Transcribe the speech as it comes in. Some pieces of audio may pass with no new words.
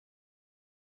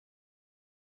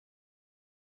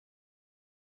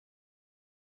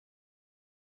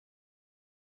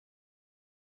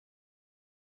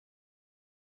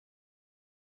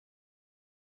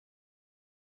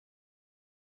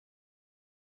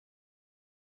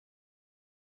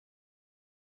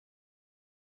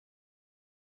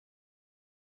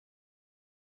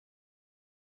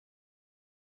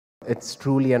It's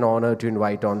truly an honor to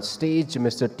invite on stage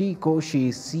Mr. T. Koshy,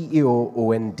 CEO,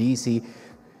 ONDC.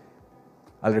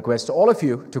 I'll request all of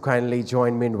you to kindly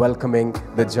join me in welcoming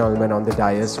the gentleman on the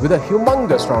dais with a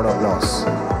humongous round of applause.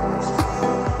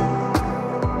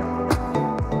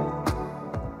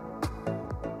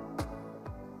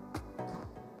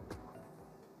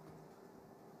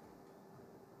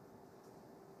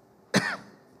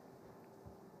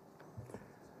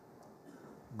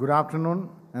 Good afternoon,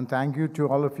 and thank you to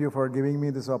all of you for giving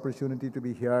me this opportunity to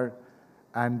be here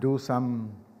and do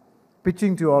some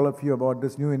pitching to all of you about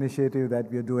this new initiative that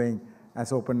we are doing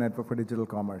as Open Network for Digital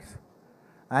Commerce.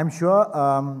 I'm sure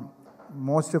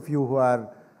most of you who are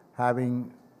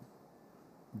having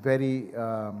very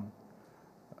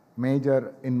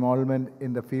major involvement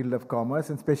in the field of commerce,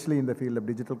 and especially in the field of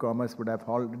digital commerce, would have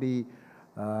already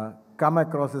come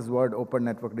across this word Open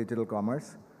Network Digital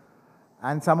Commerce.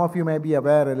 And some of you may be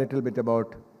aware a little bit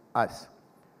about us,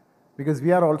 because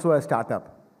we are also a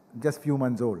startup, just few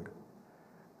months old,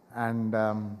 and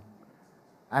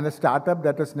a startup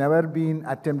that has never been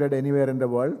attempted anywhere in the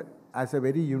world, as a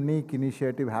very unique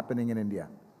initiative happening in India.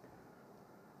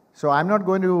 So I'm not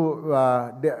going to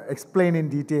explain in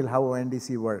detail how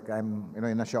ONDC work.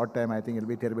 In a short time, I think it'll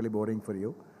be terribly boring for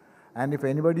you. And if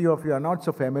anybody of you are not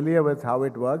so familiar with how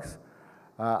it works,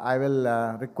 I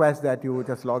will request that you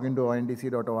just log into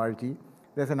ondc.org.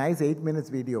 There's a nice 8 minutes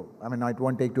video. It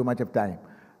won't take too much of time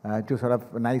to sort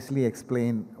of nicely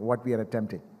explain what we are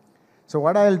attempting. So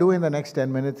what I'll do in the next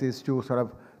 10 minutes is to sort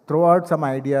of throw out some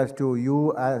ideas to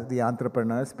you as the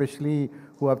entrepreneurs, especially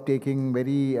who are taking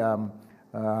very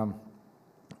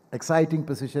exciting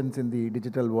positions in the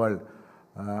digital world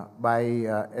by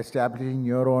establishing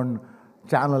your own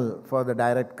channel for the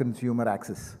direct consumer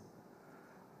access.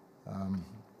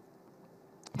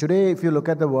 Today, if you look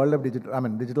at the world of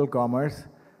digital commerce,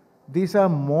 these are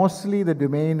mostly the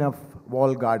domain of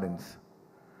walled gardens.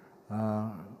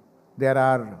 There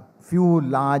are few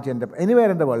large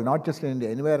anywhere in the world, not just in India,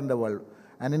 anywhere in the world,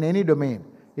 and in any domain.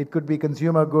 It could be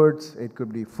consumer goods, it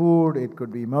could be food, it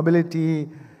could be mobility,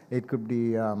 it could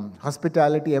be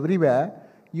hospitality. Everywhere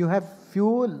you have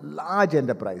few large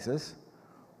enterprises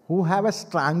who have a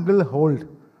stranglehold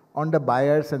on the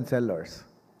buyers and sellers.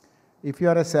 If you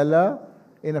are a seller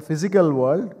in a physical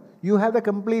world, you have the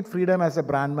complete freedom as a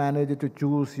brand manager to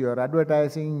choose your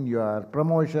advertising, your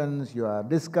promotions, your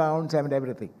discounts, and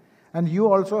everything. And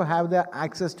you also have the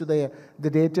access to the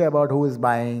data about who is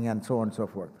buying and so on and so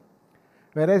forth.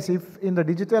 Whereas if in the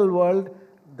digital world,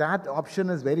 that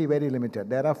option is very, very limited.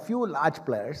 There are few large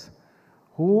players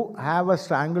who have a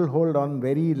stranglehold on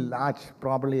very large,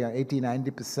 probably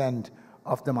 80-90%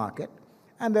 of the market.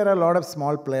 And there are a lot of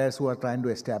small players who are trying to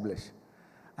establish.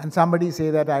 And somebody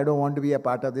say that I don't want to be a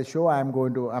part of this show. I'm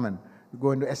going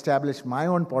to establish my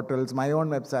own portals, my own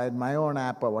website, my own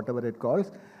app, or whatever it calls.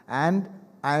 And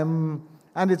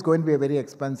it's going to be a very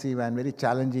expensive and very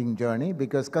challenging journey,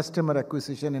 because customer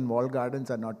acquisition in walled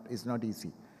gardens is not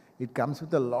easy. It comes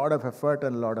with a lot of effort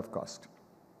and a lot of cost.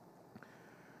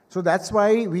 So that's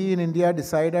why we in India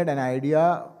decided an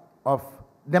idea of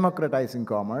democratizing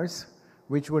commerce,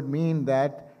 which would mean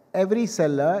that every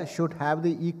seller should have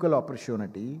the equal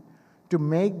opportunity to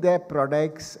make their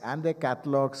products and their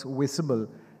catalogs visible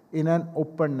in an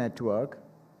open network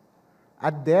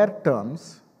at their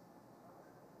terms,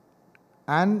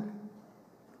 and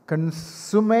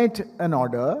consummate an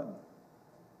order,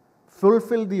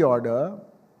 fulfill the order,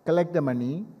 collect the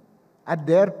money at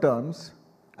their terms,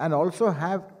 and also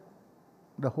have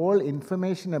the whole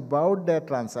information about their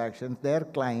transactions, their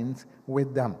clients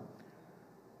with them,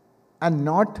 and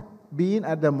not being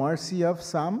at the mercy of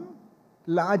some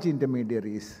large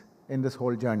intermediaries in this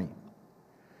whole journey.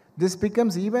 This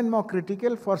becomes even more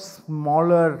critical for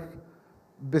smaller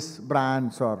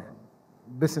brands or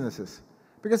businesses.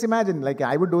 Because imagine,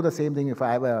 I would do the same thing if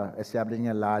I were establishing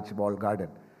a large walled garden.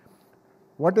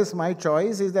 What is my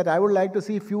choice is that I would like to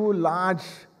see few large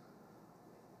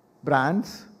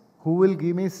brands who will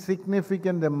give me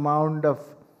significant amount of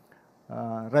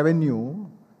revenue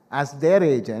as their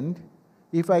agent,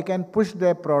 if I can push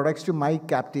their products to my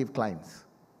captive clients.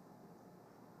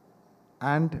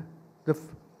 And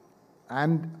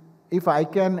if I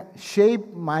can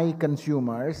shape my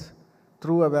consumers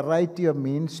through a variety of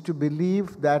means to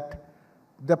believe that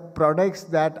the products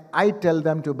that I tell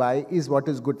them to buy is what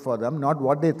is good for them, not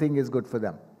what they think is good for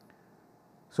them.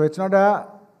 So it's not a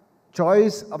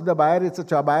choice of the buyer,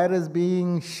 buyer is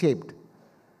being shaped.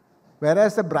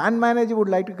 Whereas the brand manager would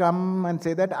like to come and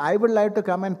say that I would like to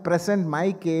come and present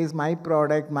my case, my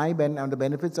product, the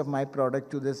benefits of my product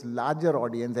to this larger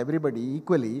audience, everybody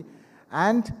equally,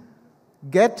 and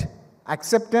get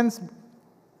acceptance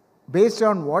based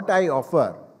on what I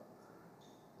offer,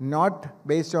 not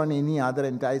based on any other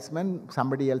enticement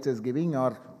somebody else is giving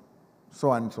or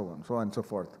so on, so on, so on and so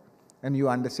forth. And you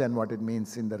understand what it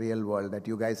means in the real world that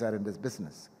you guys are in this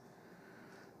business.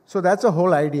 So that's the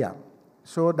whole idea.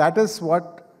 So that is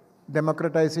what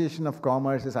democratization of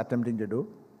commerce is attempting to do.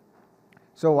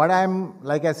 So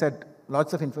like I said,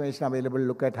 lots of information available,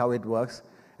 look at how it works.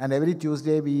 And every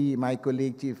Tuesday, my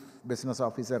colleague, Chief Business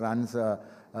Officer, runs a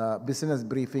business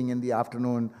briefing in the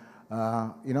afternoon,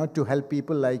 to help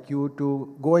people like you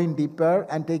to go in deeper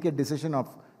and take a decision of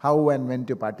how and when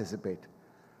to participate.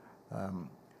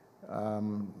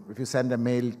 If you send a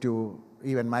mail to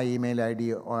even my email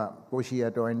ID,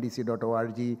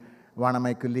 Koshy@ondc.org, one of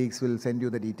my colleagues will send you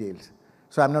the details.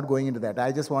 So I'm not going into that.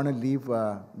 I just want to leave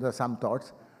some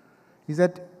thoughts. Is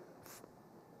that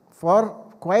for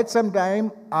quite some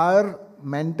time, our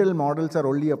mental models are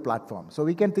only a platform. So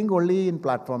we can think only in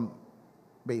platform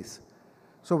base.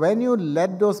 So when you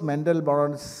let those mental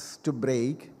models to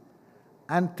break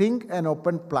and think an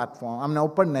open platform, an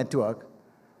open network,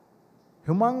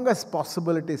 humongous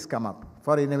possibilities come up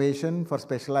for innovation, for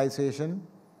specialization,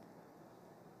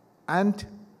 and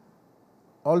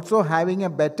also having a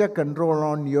better control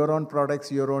on your own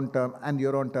products, your own term, and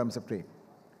your own terms of trade.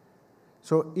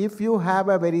 So if you have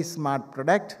a very smart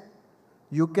product,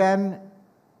 you can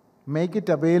make it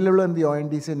available in the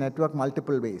ONDC network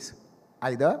multiple ways.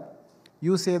 Either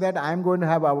you say that I'm going to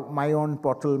have my own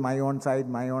portal, my own site,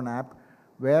 my own app,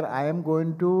 where I am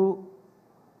going to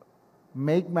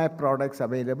make my products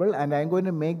available and I'm going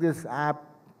to make this app,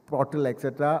 portal,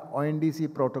 etc.,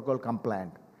 ONDC protocol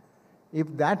compliant. If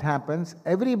that happens,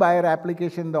 every buyer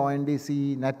application in the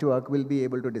ONDC network will be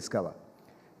able to discover.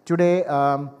 Today,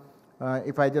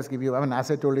 if I just give you,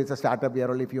 as I told you, it's a startup, we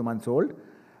are only a few months old,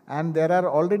 and there are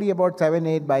already about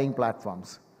 7-8 buying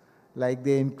platforms. Like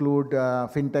they include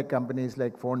fintech companies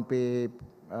like PhonePe,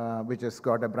 which has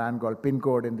got a brand called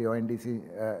PinCode in the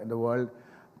ONDC in the world,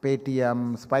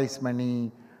 Paytm, Spice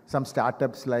Money, some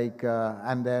startups like,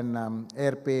 and then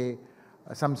AirPay,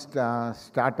 some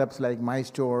startups like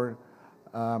MyStore,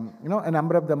 a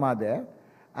number of them are there.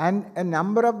 And a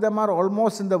number of them are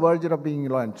almost in the verge of being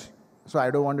launched. So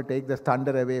I don't want to take the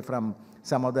thunder away from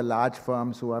some of the large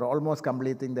firms who are almost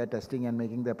completing their testing and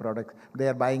making their products,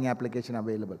 their buying application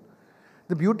available.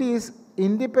 The beauty is,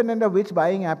 independent of which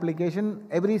buying application,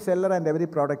 every seller and every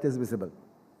product is visible.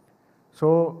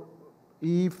 So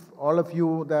if all of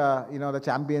you, the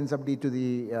champions of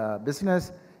D2C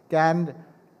business, can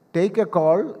take a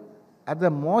call at the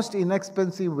most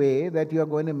inexpensive way that you are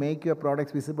going to make your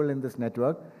products visible in this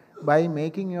network by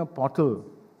making your portal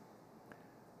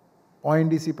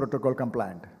ONDC protocol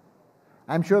compliant.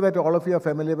 I'm sure that all of you are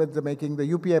familiar with making the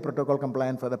UPI protocol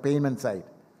compliant for the payment side,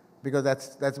 because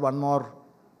that's one more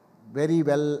very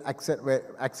well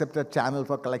accepted channel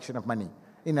for collection of money,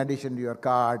 in addition to your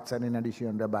cards and in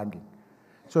addition to your banking.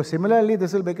 So similarly,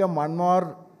 this will become one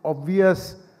more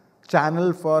obvious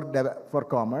channel for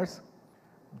commerce.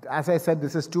 As I said,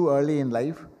 this is too early in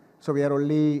life, so we are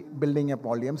only building up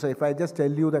volume. So if I just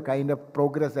tell you the kind of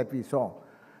progress that we saw,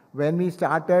 when we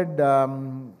started,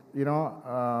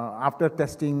 after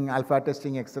testing, alpha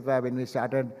testing, etc., when we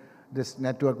started this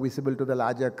network visible to the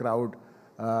larger crowd,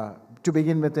 to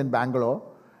begin with in Bangalore,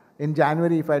 in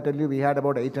January, if I tell you, we had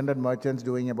about 800 merchants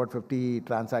doing about 50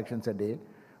 transactions a day.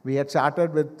 We had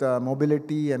started with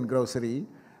mobility and grocery,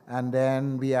 and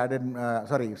then we added,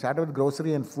 started with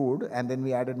grocery and food, and then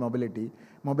we added mobility.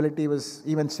 Mobility was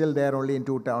even still there only in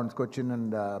 2 towns, Cochin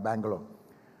and Bangalore.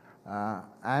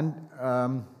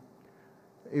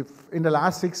 If in the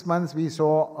last 6 months we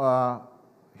saw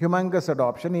humongous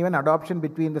adoption, even adoption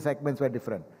between the segments were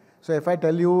different. So if I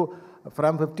tell you,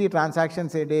 from 50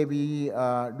 transactions a day,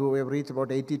 we've reached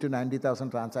about 80 to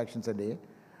 90,000 transactions a day.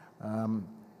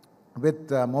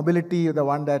 With mobility, the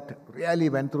one that really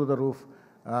went through the roof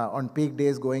on peak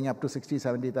days, going up to 60,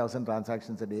 70,000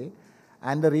 transactions a day.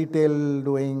 And the retail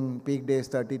doing peak days,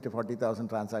 30 to 40,000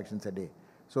 transactions a day.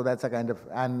 So that's a kind of,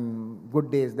 and good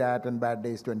days that, and bad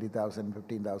days 20,000,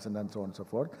 15,000, and so on and so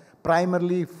forth.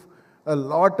 Primarily, a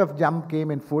lot of jump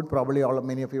came in food. Probably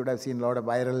many of you would have seen a lot of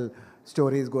viral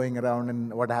stories going around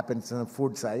and what happens on the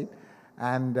food side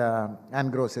and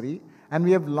grocery. And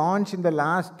we have launched in the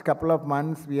last couple of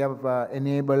months, we have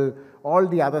enabled all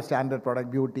the other standard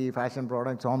product, beauty, fashion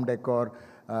products, home decor,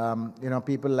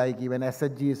 people like even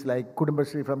SHGs like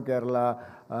Kudumbashree from Kerala,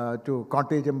 to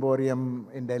Cottage Emporium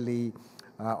in Delhi,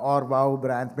 or Wow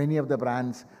brands, many of the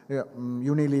brands,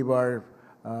 Unilever,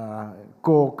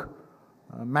 Coke,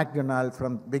 McDonald's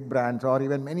from big brands, or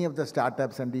even many of the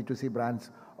startups and D2C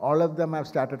brands, all of them have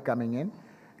started coming in.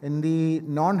 In the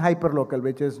non-hyperlocal,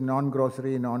 which is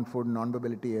non-grocery, non-food,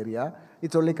 non-mobility area,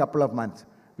 it's only a couple of months.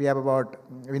 We have about,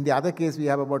 in the other case, we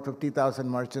have about 50,000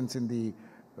 merchants in the,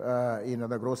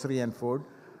 the grocery and food.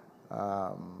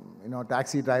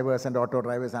 Taxi drivers and auto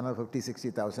drivers, another 50,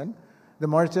 60,000. The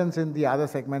merchants in the other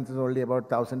segments is only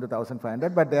about 1,000 to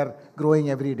 1,500, but they're growing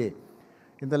every day.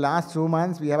 In the last 2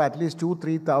 months, we have at least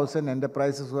 3,000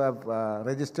 enterprises who have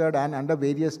registered and under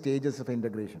various stages of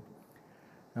integration.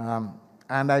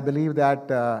 And I believe that,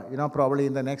 probably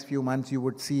in the next few months, you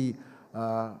would see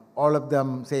all of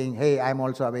them saying, hey, I'm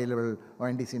also available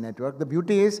ONDC network. The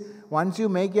beauty is, once you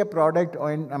make a product,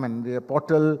 the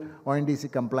portal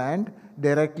ONDC compliant,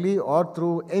 directly or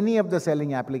through any of the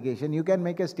selling application, you can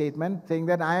make a statement saying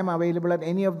that I am available at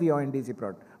any of the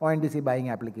ONDC buying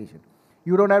application.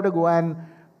 You don't have to go and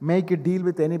make a deal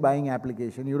with any buying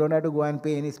application. You don't have to go and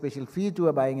pay any special fee to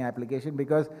a buying application,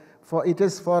 because it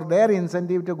is for their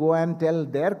incentive to go and tell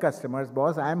their customers,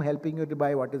 boss, I am helping you to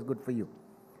buy what is good for you.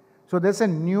 So there's a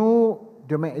new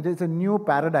domain, it is a new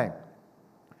paradigm.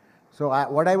 So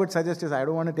what I would suggest is, I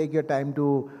don't want to take your time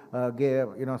to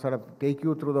sort of take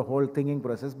you through the whole thinking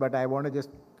process, but I want to just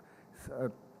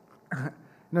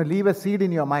leave a seed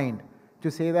in your mind to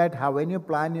say that when you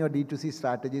plan your D2C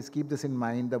strategies, keep this in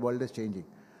mind, the world is changing.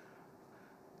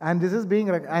 And this is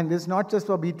and this is not just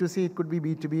for B2C, it could be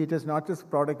B2B, it is not just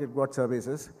product, it's got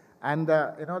services. And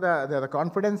the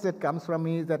confidence that comes from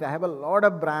me is that I have a lot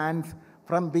of brands,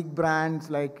 from big brands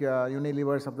like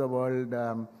Unilevers of the world,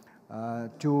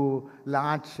 to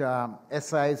large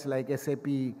SIs like SAP,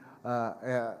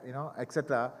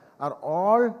 etc., are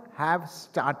all have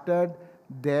started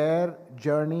their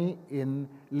journey in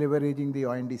leveraging the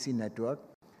ONDC network.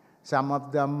 Some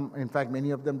of them, in fact,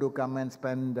 many of them do come and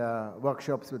spend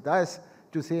workshops with us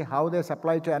to see how their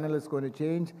supply channel is going to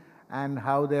change and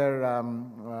how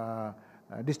their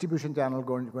distribution channel is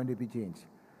going to be changed.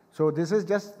 So this is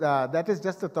just, that is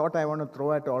just a thought I want to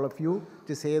throw at all of you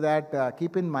to say that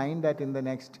keep in mind that in the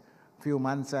next few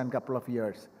months and couple of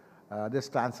years, this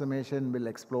transformation will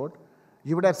explode.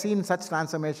 You would have seen such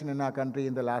transformation in our country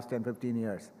in the last 10, 15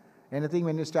 years. Anything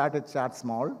when you start, it starts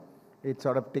small. It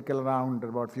sort of tickle around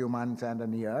about a few months and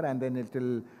a year, and then it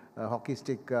will, hockey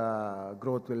stick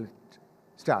growth will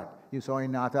start. You saw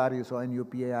in Aadhaar, you saw in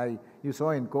UPI, you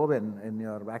saw in COVID in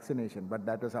your vaccination, but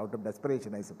that was out of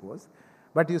desperation, I suppose.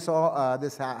 But you saw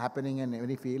this happening in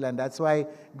every field, and that's why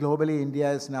globally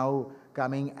India is now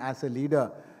coming as a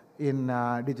leader in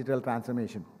digital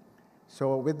transformation.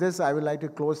 So with this, I would like to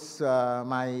close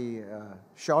my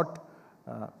short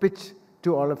pitch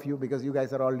to all of you, because you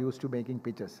guys are all used to making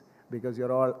pitches, because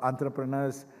you're all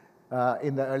entrepreneurs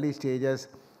in the early stages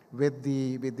with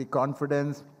the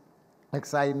confidence,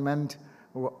 excitement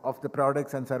of the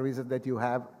products and services that you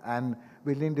have, and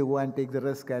willing to go and take the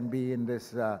risk and be in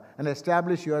this and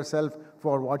establish yourself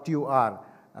for what you are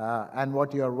and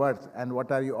what you are worth and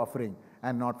what are you offering,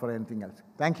 and not for anything else.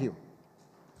 Thank you.